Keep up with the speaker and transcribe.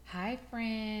Hi,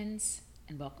 friends,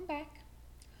 and welcome back.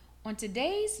 On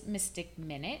today's Mystic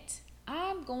Minute,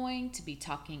 I'm going to be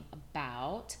talking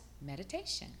about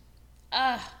meditation.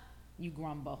 Ugh, you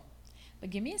grumble. But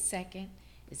give me a second.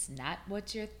 It's not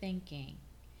what you're thinking.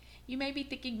 You may be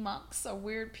thinking monks or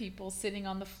weird people sitting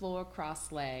on the floor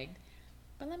cross legged.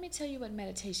 But let me tell you what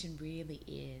meditation really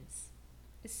is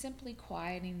it's simply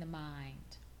quieting the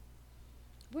mind.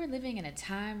 We're living in a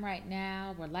time right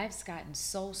now where life's gotten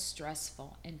so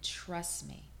stressful, and trust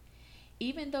me,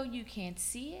 even though you can't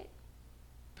see it,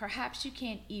 perhaps you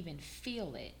can't even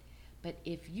feel it, but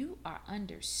if you are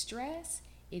under stress,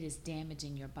 it is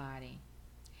damaging your body.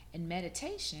 And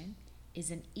meditation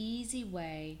is an easy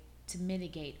way to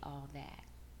mitigate all that.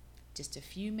 Just a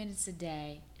few minutes a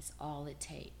day is all it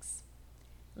takes.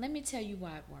 Let me tell you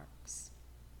why it works.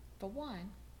 For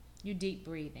one, you're deep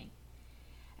breathing.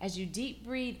 As you deep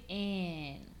breathe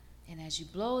in and as you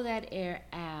blow that air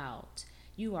out,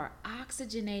 you are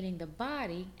oxygenating the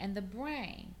body and the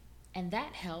brain, and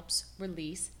that helps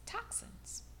release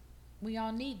toxins. We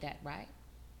all need that, right?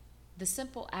 The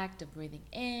simple act of breathing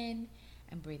in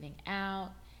and breathing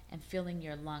out and filling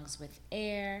your lungs with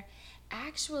air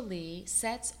actually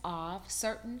sets off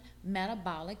certain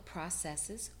metabolic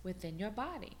processes within your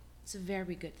body. It's a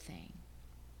very good thing.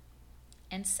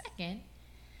 And second,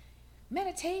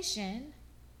 meditation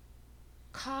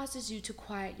causes you to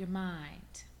quiet your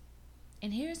mind.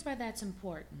 And here's why that's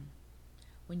important.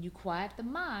 When you quiet the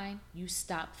mind, you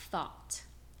stop thought.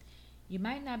 You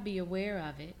might not be aware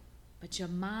of it, but your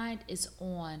mind is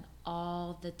on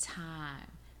all the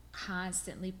time,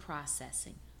 constantly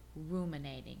processing,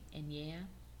 ruminating, and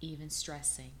even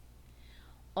stressing.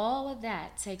 All of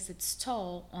that takes its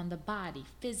toll on the body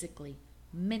physically,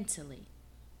 mentally.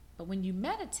 But when you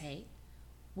meditate,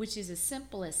 which is as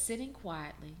simple as sitting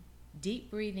quietly,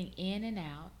 deep breathing in and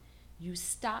out, you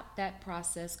stop that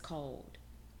process cold,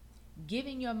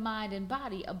 giving your mind and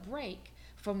body a break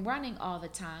from running all the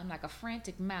time like a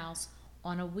frantic mouse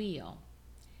on a wheel.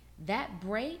 That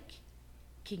break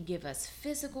can give us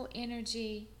physical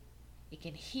energy, it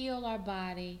can heal our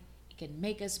body, it can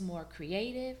make us more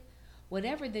creative.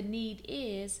 Whatever the need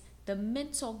is, the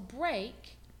mental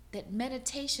break that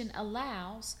meditation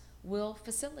allows will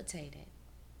facilitate it.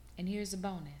 And here's a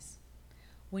bonus.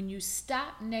 When you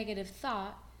stop negative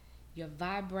thought, your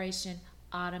vibration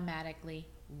automatically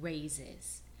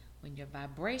raises. When your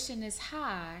vibration is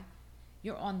high,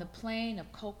 you're on the plane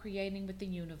of co-creating with the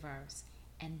universe.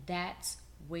 And that's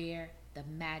where the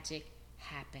magic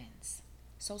happens.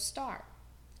 So start.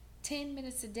 10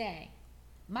 minutes a day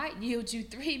might yield you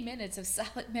 3 minutes of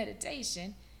solid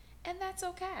meditation, and that's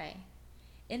okay.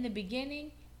 In the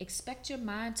beginning, expect your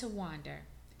mind to wander.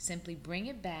 Simply bring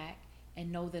it back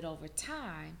and know that over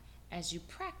time, as you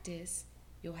practice,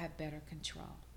 you'll have better control.